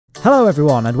Hello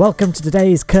everyone and welcome to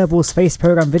today's Kerbal Space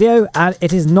Program video, and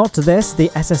it is not this, the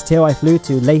SSTO I flew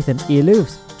to Lathan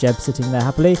Elu, Jeb sitting there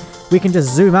happily. We can just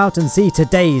zoom out and see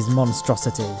today's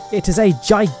monstrosity. It is a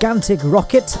gigantic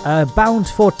rocket bound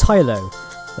for Tylo.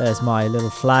 There's my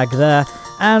little flag there.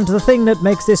 And the thing that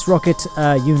makes this rocket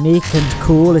unique and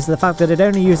cool is the fact that it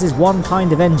only uses one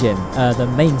kind of engine,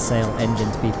 the mainsail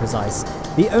engine to be precise.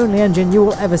 The only engine you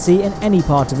will ever see in any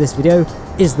part of this video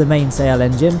is the mainsail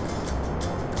engine.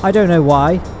 I don't know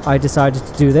why I decided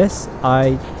to do this.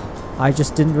 I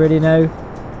just didn't really know.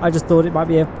 I just thought it might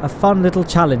be a fun little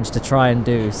challenge to try and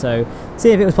do. So,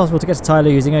 see if it was possible to get to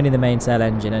Tylo using only the mainsail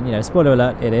engine. And, you know, spoiler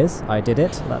alert, it is. I did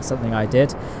it. That's something I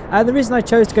did. And the reason I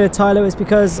chose to go to Tylo is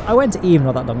because I went to Eve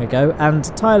not that long ago. And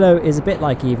Tylo is a bit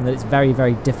like Eve in that it's very,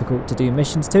 very difficult to do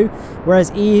missions to. Whereas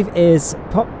Eve is,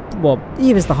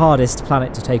 Eve is the hardest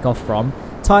planet to take off from.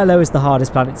 Tylo is the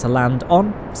hardest planet to land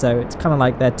on. So it's kind of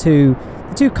like they're two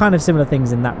kind of similar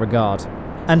things in that regard.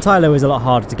 And Tylo is a lot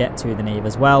harder to get to than Eve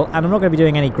as well, and I'm not going to be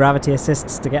doing any gravity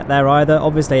assists to get there either.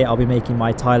 Obviously I'll be making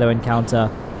my Tylo encounter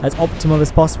as optimal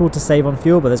as possible to save on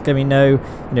fuel, but there's going to be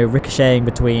no, ricocheting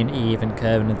between Eve and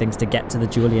Kerbin and things to get to the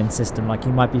Julian system like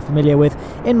you might be familiar with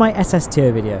in my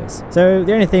SSTO videos. So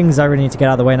the only things I really need to get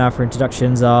out of the way now for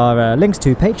introductions are links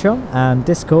to Patreon and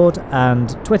Discord and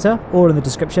Twitter, all in the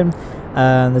description.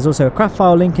 And there's also a craft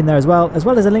file link in there as well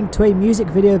as a link to a music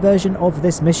video version of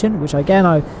this mission, which again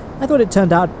I thought it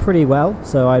turned out pretty well,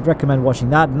 so I'd recommend watching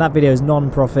that. And that video is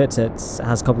non-profit, it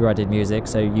has copyrighted music,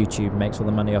 so YouTube makes all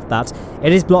the money off that.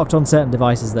 It is blocked on certain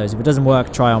devices though, so if it doesn't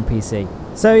work, try on PC.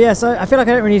 So yeah, so I feel like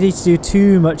I don't really need to do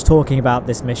too much talking about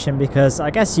this mission, because I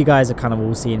guess you guys have kind of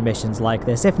all seen missions like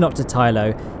this, if not to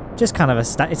Tylo. Just kind of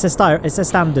it's a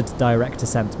standard direct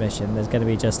ascent mission. There's going to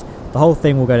be just the whole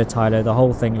thing will go to Tylo, the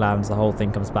whole thing lands, the whole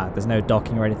thing comes back. There's no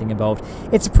docking or anything involved.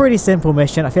 It's a pretty simple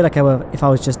mission. I feel like if I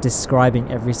was just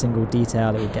describing every single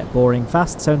detail, it would get boring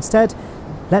fast. So instead,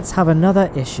 let's have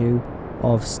another issue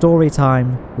of story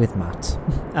time with Matt.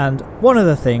 And one of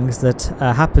the things that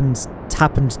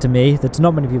happened to me that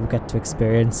not many people get to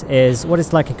experience is what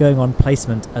it's like going on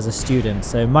placement as a student.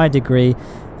 So my degree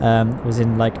was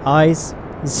in eyes.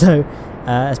 So,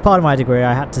 as part of my degree,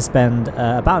 I had to spend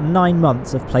about 9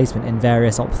 months of placement in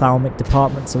various ophthalmic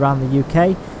departments around the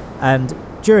UK, and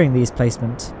during these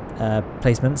placements,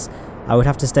 I would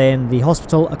have to stay in the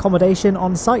hospital accommodation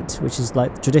on site, which is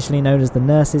traditionally known as the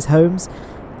nurses' homes,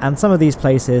 and some of these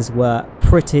places were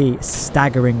pretty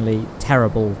staggeringly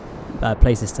terrible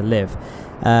places to live.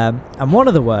 And one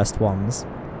of the worst ones,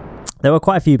 there were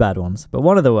quite a few bad ones, but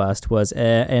one of the worst was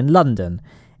in London,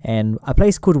 in a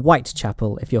place called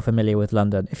Whitechapel, if you're familiar with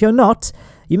London. If you're not,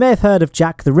 you may have heard of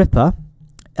Jack the Ripper.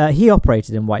 He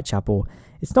operated in Whitechapel.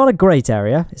 It's not a great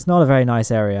area. It's not a very nice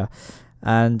area.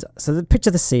 And so picture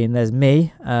the scene. There's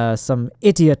me, some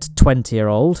idiot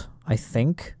 20-year-old, I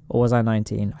think. Or was I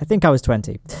 19? I think I was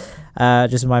 20.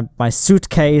 Just my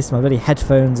suitcase, my bloody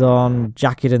headphones on,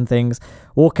 jacket and things,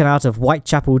 walking out of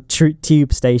Whitechapel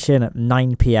tube station at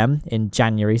 9 PM in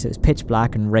January, so it's pitch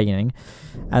black and raining.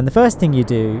 And the first thing you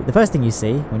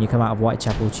see when you come out of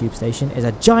Whitechapel tube station is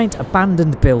a giant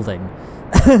abandoned building,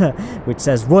 which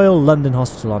says Royal London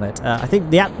Hospital on it. I think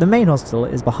the main hospital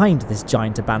is behind this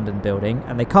giant abandoned building,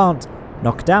 and they can't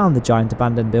knock down the giant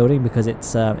abandoned building because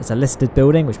it's a listed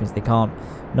building, which means they can't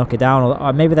knock it down,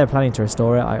 or maybe they're planning to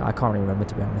restore it. I can't really remember,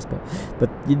 to be honest, but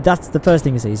that's the first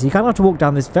thing you see. So you kind of have to walk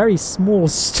down this very small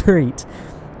street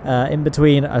in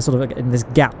between in this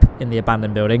gap in the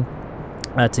abandoned building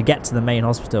to get to the main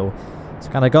hospital. So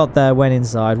kind of got there, went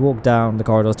inside, walked down the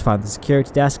corridors to find the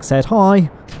security desk, said, "Hi,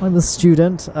 I'm a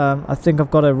student. I think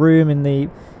I've got a room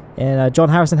in John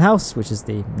Harrison House," which is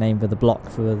the name for the block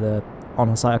for the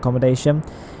on-site accommodation.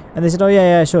 And they said, "Oh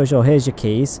yeah, sure, here's your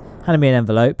keys." Handed me an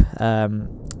envelope,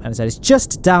 and said, "It's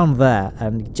just down there,"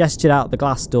 and gestured out the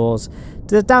glass doors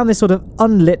down this sort of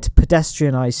unlit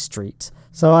pedestrianised street.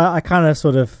 So I kind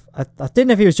of I didn't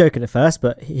know if he was joking at first,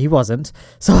 but he wasn't.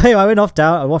 So I went off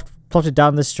down, I plotted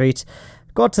down the street,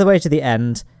 got to the way to the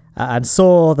end, and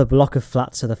saw the block of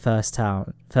flats for the first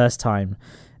time.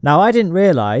 Now, I didn't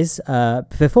realise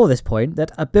before this point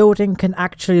that a building can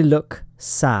actually look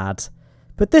sad.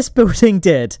 But this building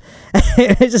did.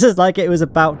 It was just like it was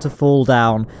about to fall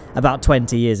down about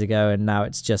 20 years ago, and now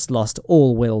it's just lost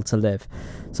all will to live.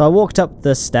 So I walked up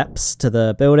the steps to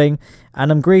the building,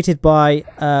 and I'm greeted by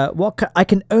what I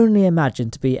can only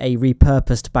imagine to be a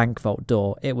repurposed bank vault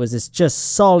door. It was this just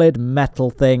solid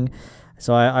metal thing.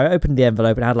 So I opened the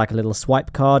envelope, and it had a little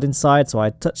swipe card inside, so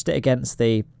I touched it against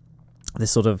this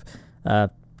sort of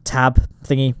tab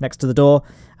thingy next to the door,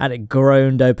 and it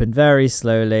groaned open very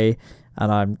slowly. And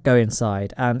I go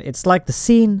inside, and it's like the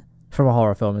scene from a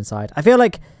horror film inside. I feel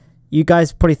like you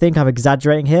guys probably think I'm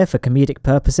exaggerating here for comedic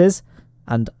purposes,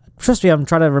 and trust me, I'm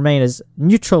trying to remain as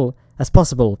neutral as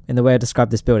possible in the way I describe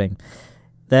this building.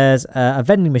 There's a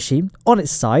vending machine on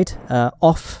its side,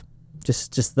 off,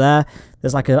 just there.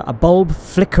 There's like a bulb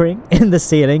flickering in the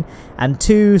ceiling, and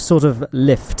 2 sort of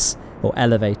lifts, or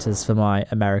elevators for my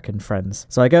American friends.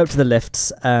 So I go up to the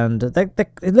lifts, and they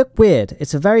look weird.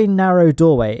 It's a very narrow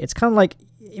doorway. It's kind of like,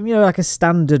 you know, like a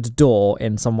standard door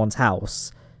in someone's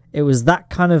house. It was that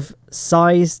kind of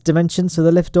size dimensions for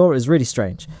the lift door. It was really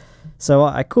strange. So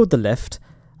I called the lift.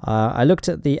 I looked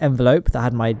at the envelope that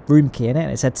had my room key in it,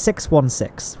 and it said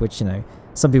 616, which, you know,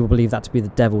 some people believe that to be the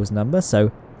devil's number,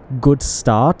 so good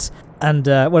start. And,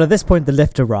 well, at this point, the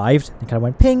lift arrived. It kind of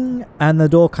went ping, and the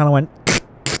door kind of went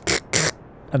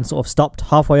and sort of stopped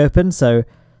halfway open, so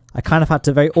I kind of had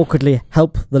to very awkwardly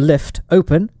help the lift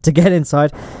open to get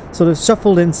inside. Sort of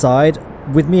shuffled inside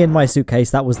with me and my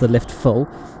suitcase. That was the lift full.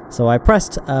 So I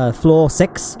pressed floor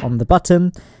 6 on the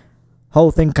button.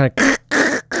 Whole thing kind of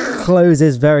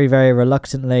closes very, very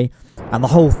reluctantly, and the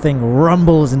whole thing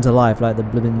rumbles into life like the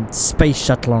blooming space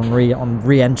shuttle on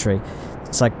re-entry.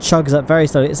 It's like chugs up very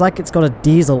slowly. It's like it's got a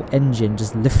diesel engine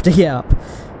just lifting it up.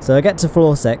 So I get to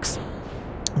floor 6.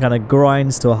 Kind of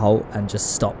grinds to a halt and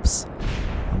just stops.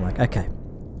 I'm like, okay.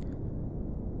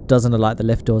 Doesn't look like the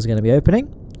lift doors are going to be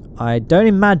opening. I don't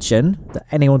imagine that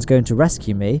anyone's going to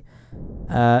rescue me.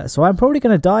 So I'm probably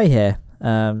going to die here.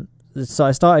 So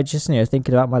I started just, you know,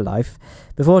 thinking about my life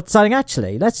before deciding,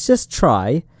 actually, let's just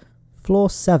try floor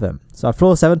 7. So I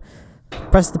floor 7,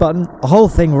 press the button, the whole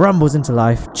thing rumbles into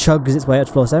life, chugs its way up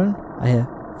to floor 7. I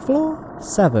hear floor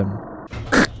 7.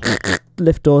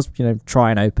 Lift doors, you know,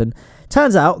 try and open.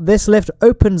 Turns out this lift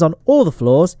opens on all the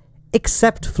floors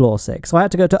except floor 6. So I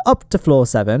had to go up to floor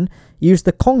 7, use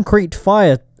the concrete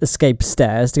fire escape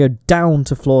stairs to go down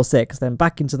to floor 6, then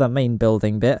back into the main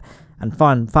building bit, and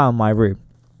found my room.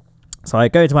 So I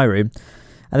go to my room,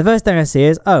 and the first thing I see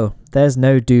is, oh, there's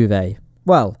no duvet.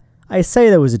 Well, I say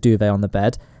there was a duvet on the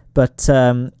bed, but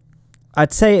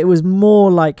I'd say it was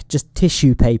more like just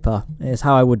tissue paper, is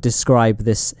how I would describe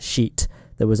this sheet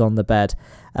that was on the bed.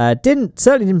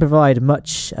 Certainly didn't provide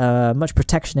much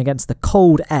protection against the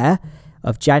cold air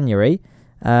of January.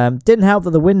 Didn't help that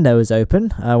the window was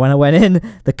open. When I went in,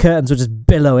 the curtains were just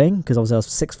billowing, because obviously I was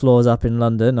 6 floors up in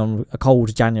London on a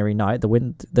cold January night.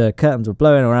 The curtains were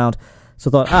blowing around. So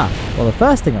I thought, well, the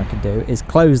first thing I can do is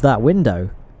close that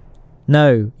window.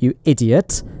 No, you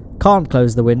idiot. Can't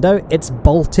close the window. It's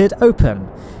bolted open.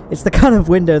 It's the kind of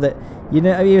window that, you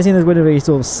know, have you ever seen those windows where you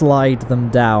sort of slide them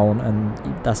down,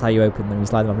 and that's how you open them, you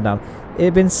slide them up and down. It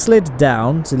had been slid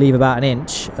down to leave about an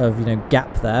inch of, you know,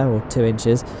 gap there, or 2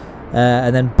 inches,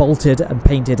 and then bolted and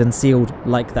painted and sealed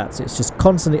like that, so it's just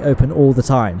constantly open all the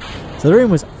time. So the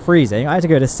room was freezing. I had to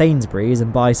go to Sainsbury's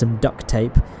and buy some duct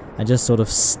tape and just sort of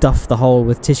stuff the hole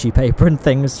with tissue paper and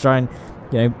things to try and,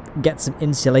 you know, get some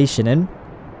insulation in.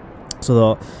 So I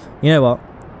thought, you know what,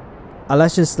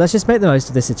 let's just make the most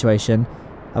of this situation.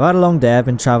 I've had a long day, I've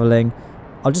been travelling,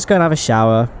 I'll just go and have a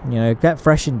shower, you know, get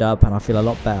freshened up, and I'll feel a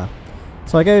lot better.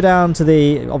 So I go down to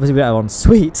the, obviously we don't have en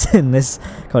suites in this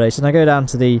accommodation, I go down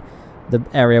to the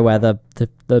area where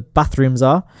the bathrooms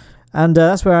are, and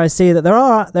that's where I see that there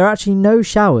are actually no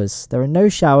showers. There are no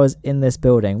showers in this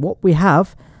building. What we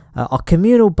have are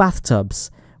communal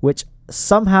bathtubs, which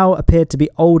somehow appeared to be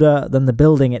older than the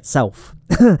building itself.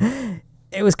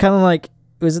 It was kind of like,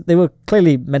 they were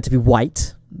clearly meant to be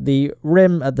white. The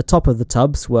rim at the top of the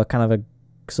tubs were kind of a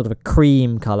sort of a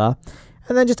cream colour,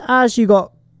 and then just as you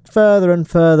got further and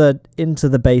further into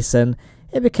the basin,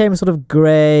 it became sort of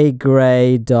grey,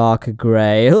 darker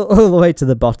grey, all the way to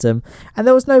the bottom, and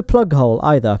there was no plug hole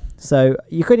either, so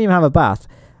you couldn't even have a bath.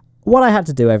 What I had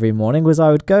to do every morning was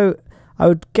I would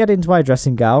get into my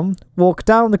dressing gown, walk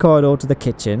down the corridor to the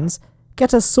kitchens,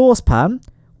 get a saucepan,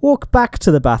 walk back to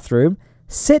the bathroom,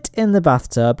 sit in the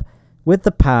bathtub with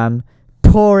the pan,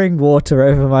 pouring water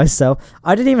over myself.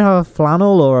 I didn't even have a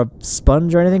flannel or a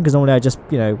sponge or anything, because normally I just,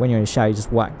 you know, when you're in a shower, you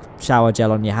just whack shower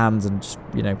gel on your hands and just,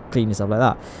 you know, clean yourself like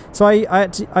that. So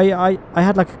I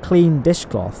had like a clean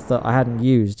dishcloth that I hadn't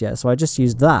used yet, so I just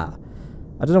used that.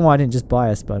 I don't know why I didn't just buy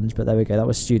a sponge, but there we go. That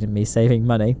was student me saving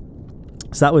money.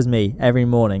 So that was me every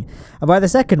morning. And by the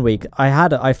second week,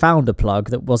 I found a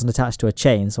plug that wasn't attached to a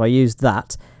chain, so I used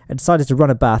that and decided to run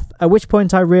a bath, at which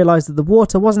point I realised that the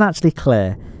water wasn't actually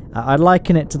clear. I'd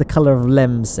liken it to the colour of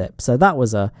lemsip, so that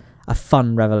was a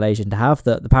fun revelation to have,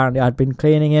 that apparently I'd been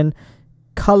cleaning in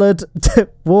coloured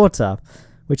water,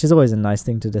 which is always a nice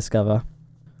thing to discover.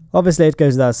 Obviously, it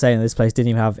goes without saying that this place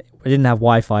didn't have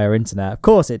Wi-Fi or internet. Of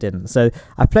course it didn't. So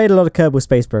I played a lot of Kerbal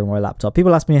Space Program on my laptop.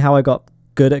 People ask me how I got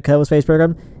good at Kerbal Space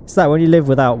Program. It's that when you live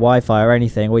without Wi-Fi or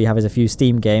anything, all you have is a few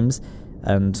Steam games,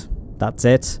 and that's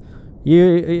it.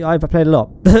 I played a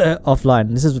lot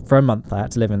offline. This is for a month I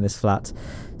had to live in this flat.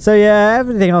 So yeah,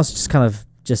 everything else just kind of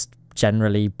just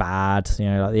generally bad. You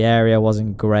know, like the area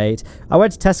wasn't great. I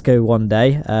went to Tesco one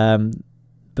day,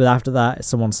 but after that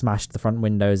someone smashed the front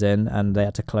windows in and they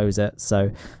had to close it,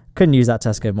 so couldn't use that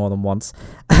Tesco more than once.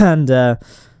 And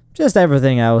just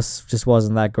everything else just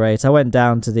wasn't that great. I went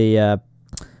down to the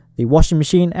washing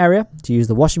machine area to use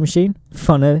the washing machine.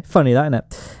 Funny that, isn't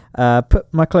it?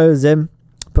 Put my clothes in,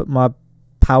 put my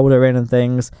powder in and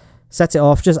things, set it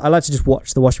off. I like to just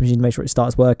watch the washing machine to make sure it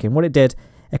starts working. What it did,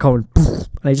 it kind of went,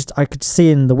 and I could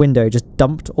see in the window, it just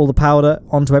dumped all the powder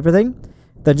onto everything,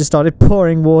 then just started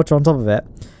pouring water on top of it.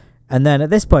 And then at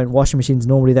this point, washing machines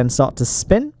normally then start to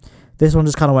spin. This one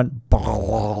just kind of went,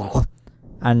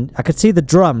 and I could see the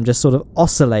drum just sort of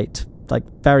oscillate, like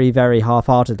very, very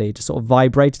half-heartedly, just sort of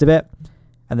vibrated a bit,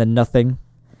 and then nothing.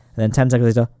 And then 10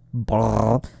 seconds later,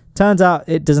 turns out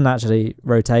it doesn't actually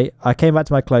rotate. I came back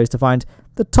to my clothes to find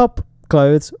the top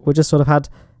clothes were just sort of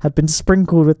had been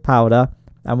sprinkled with powder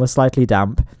and were slightly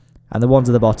damp, and the ones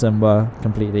at the bottom were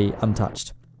completely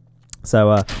untouched.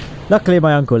 So luckily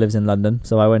my uncle lives in London,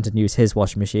 so I went and used his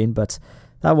washing machine, but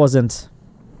that wasn't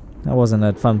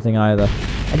a fun thing either.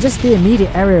 And just the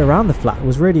immediate area around the flat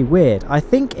was really weird. I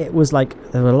think it was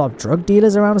like there were a lot of drug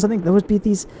dealers around or something. There would be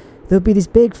these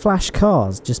big flash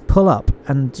cars just pull up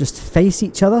and just face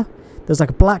each other. There was like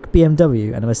a black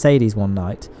BMW and a Mercedes one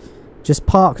night just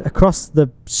parked across the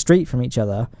street from each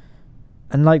other,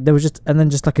 and like then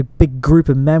just like a big group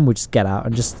of men would just get out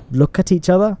and just look at each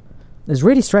other. It was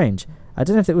really strange. I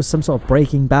don't know if it was some sort of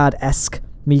Breaking Bad-esque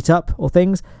meetup or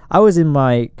things. I was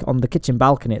on the kitchen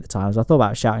balcony at the time, so I thought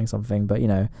about shouting something, but you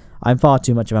know, I'm far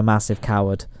too much of a massive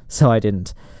coward, so I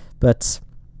didn't. But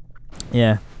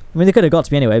yeah, I mean, they could have got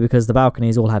to me anyway because the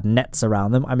balconies all had nets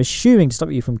around them. I'm assuming to stop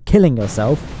you from killing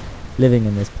yourself living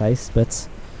in this place, but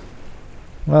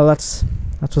well,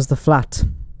 that was the flat,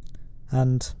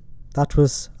 and that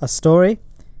was a story,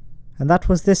 and that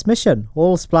was this mission,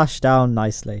 all splashed down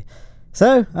nicely.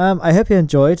 So, I hope you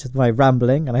enjoyed my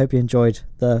rambling, and I hope you enjoyed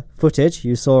the footage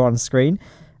you saw on screen.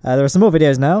 There are some more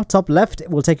videos now. Top left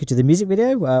will take you to the music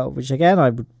video, which again,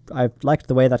 I liked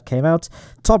the way that came out.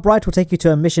 Top right will take you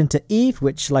to a mission to Eve,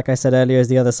 which, like I said earlier, is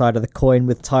the other side of the coin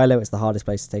with Tylo. It's the hardest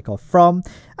place to take off from.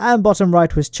 And bottom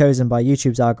right was chosen by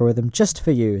YouTube's algorithm just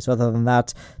for you. So other than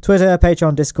that, Twitter,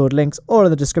 Patreon, Discord links, all in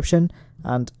the description.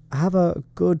 And have a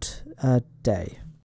good day.